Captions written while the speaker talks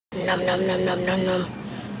nom nom nom nom nom nom.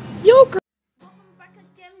 Yogurt. Welcome back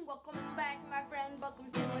again. Welcome back, my friend. Welcome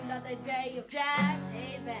to another day of Jack's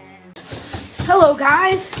Haven. Hello,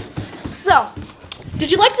 guys. So, did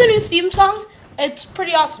you like the new theme song? It's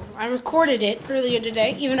pretty awesome. I recorded it earlier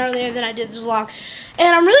today, even earlier than I did this vlog,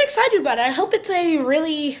 and I'm really excited about it. I hope it's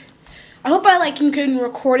I hope I can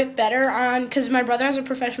record it better because my brother has a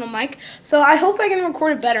professional mic. So I hope I can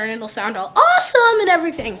record it better and it'll sound all awesome and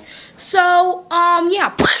everything. So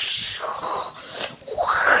yeah.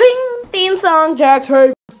 Theme song, Jack's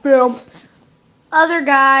Haven Films. Other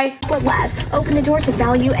guy. What less? Open the door to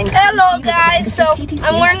value and hello guys, so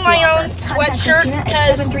I'm wearing my own sweatshirt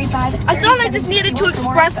because I thought I just needed to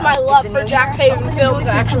express my love for Jack's Haven Films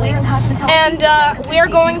actually. And we are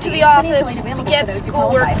going to the office to get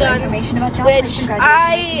schoolwork done, which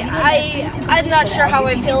I'm not sure how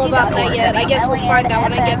I feel about that yet. I guess we'll find out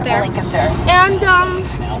when I get there. And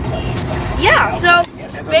yeah, so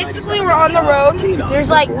basically we're on the road. There's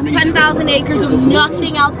like 10,000 acres of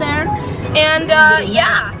nothing out there. And,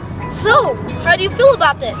 yeah. So, how do you feel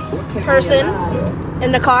about this person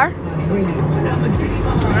in the car?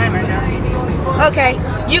 Okay,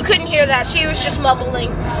 you couldn't hear that. She was just mumbling.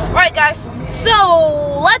 Alright, guys.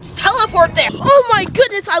 So, let's teleport there. Oh my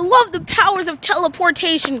goodness, I love the powers of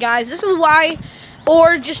teleportation, guys. This is why,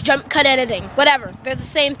 or just jump cut editing. Whatever, they're the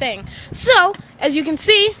same thing. So, as you can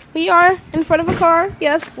see, we are in front of a car.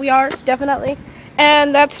 Yes, we are, definitely.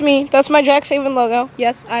 And that's me. That's my Jack's Haven logo.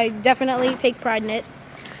 Yes, I definitely take pride in it.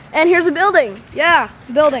 And here's a building. Yeah,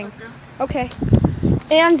 building. Okay.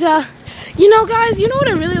 And, you know, guys, you know what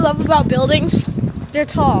I really love about buildings? They're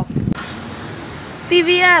tall.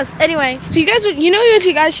 CVS. Anyway, so you guys, you know what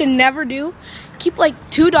you guys should never do? Keep, like,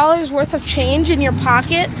 $2 worth of change in your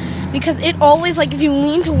pocket. Because it always, like, if you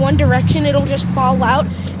lean to one direction, it'll just fall out.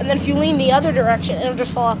 And then if you lean the other direction, it'll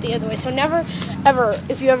just fall out the other way. So never, ever,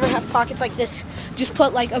 if you ever have pockets like this, just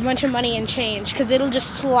put, like, a bunch of money in change. Because it'll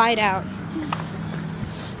just slide out.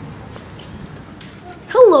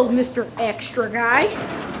 Hello, Mr. Extra Guy.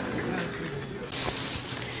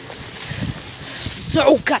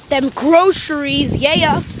 So, got them groceries.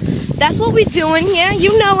 Yeah. That's what we doing here.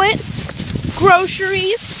 You know it.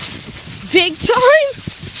 Groceries. Big time.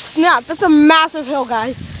 Snap, that's a massive hill,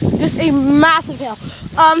 guys. Just a massive hill.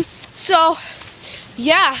 So,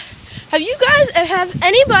 yeah. Have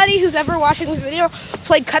anybody who's ever watching this video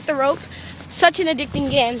played Cut the Rope? Such an addicting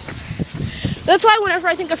game. That's why whenever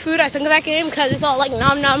I think of food, I think of that game, because it's all like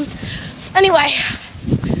nom nom. Anyway,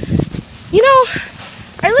 you know,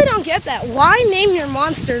 I really don't get that. Why name your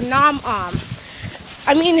monster Nom Om?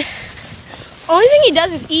 I mean, only thing he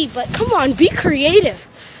does is eat, but come on, be creative.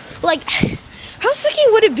 Like, how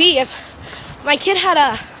sucky would it be if my kid had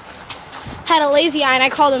a lazy eye and I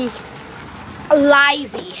called him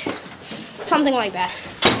Lizy, something like that,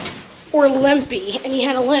 or Limpy, and he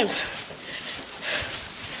had a limp.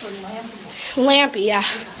 Lampy, yeah.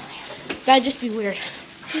 That'd just be weird.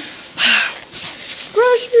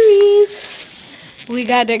 Groceries. We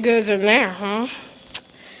got the goods in there, huh?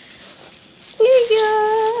 Here we go.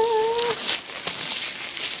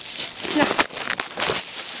 No.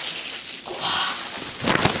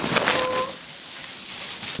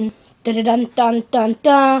 Dun dun dun dun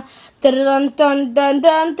dun dun dun dun dun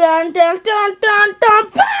dun dun dun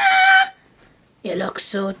dun. It looks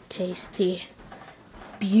so tasty.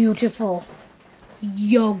 Beautiful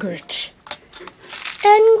yogurt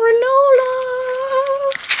and granola.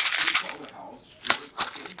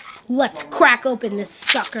 Let's crack open this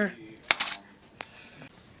sucker.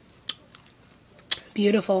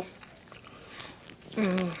 Beautiful.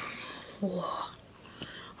 Whoa.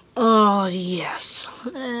 Oh, yes.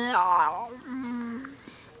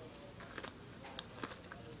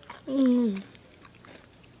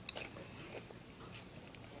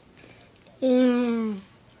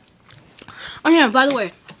 Oh yeah, by the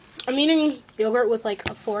way, I'm eating yogurt with like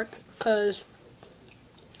a fork, cause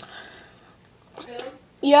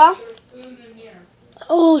yeah.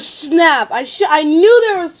 Oh snap! I knew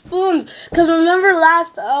there were spoons, cause remember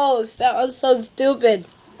last? Oh, that was so stupid.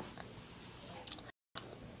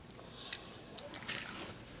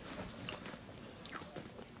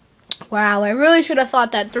 Wow, I really should have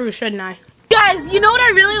thought that through, shouldn't I? Guys, you know what I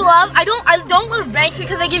really love? I don't love Banksy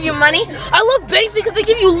because they give you money. I love Banksy because they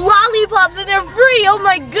give you lollipops and they're free. Oh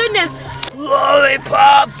my goodness.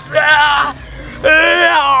 Lollipops.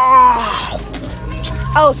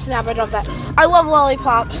 Oh snap, I dropped that. I love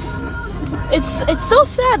lollipops. It's so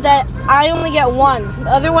sad that I only get one. The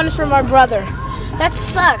other one is from my brother. That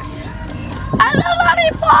sucks. I love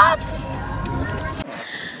lollipops.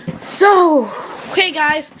 So, hey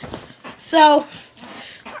guys. So,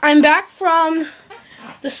 I'm back from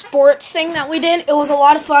the sports thing that we did. It was a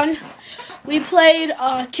lot of fun. We played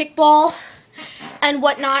kickball and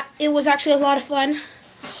whatnot. It was actually a lot of fun.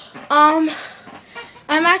 I'm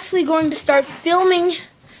actually going to start filming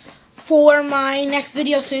for my next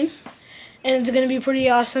video soon, and it's gonna be pretty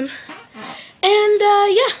awesome. And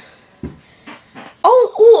yeah.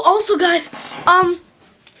 Oh, also guys, what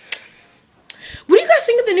do you guys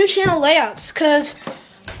think of the new channel layouts? Cause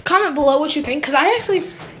comment below what you think. Cause I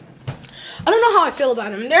don't know how I feel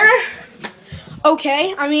about them. They're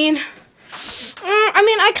okay. I mean,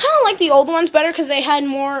 I kind of like the old ones better because they had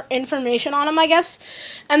more information on them, I guess,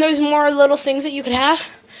 and there's more little things that you could have.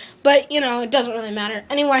 But you know, it doesn't really matter.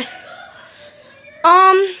 Anyway,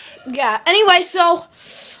 yeah. Anyway, so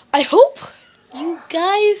I hope you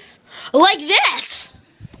guys like this.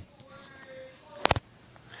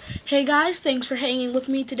 Hey guys, thanks for hanging with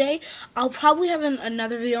me today. I'll probably have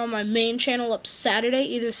another video on my main channel up Saturday,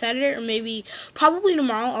 either Saturday or maybe probably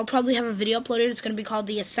tomorrow. I'll probably have a video uploaded. It's going to be called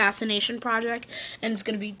The Assassination Project, and it's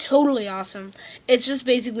going to be totally awesome. It's just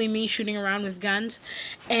basically me shooting around with guns,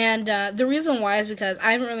 and the reason why is because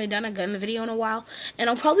I haven't really done a gun video in a while, and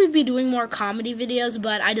I'll probably be doing more comedy videos,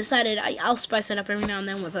 but I decided I'll spice it up every now and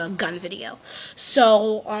then with a gun video.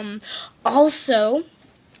 So, also,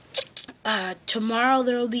 tomorrow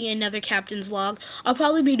there will be another Captain's Log. I'll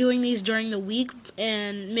probably be doing these during the week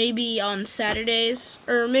and maybe on Saturdays,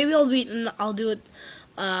 or maybe I'll do it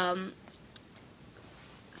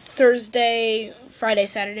Thursday, Friday,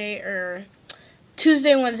 Saturday, or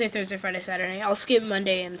Tuesday, Wednesday, Thursday, Friday, Saturday. I'll skip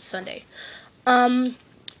Monday and Sunday.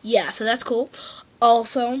 Yeah, so that's cool.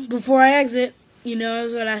 Also, before I exit, you know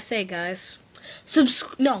what I say, guys.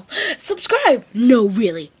 Subscribe. No,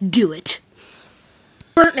 really, do it.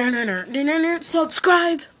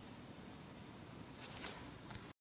 Subscribe.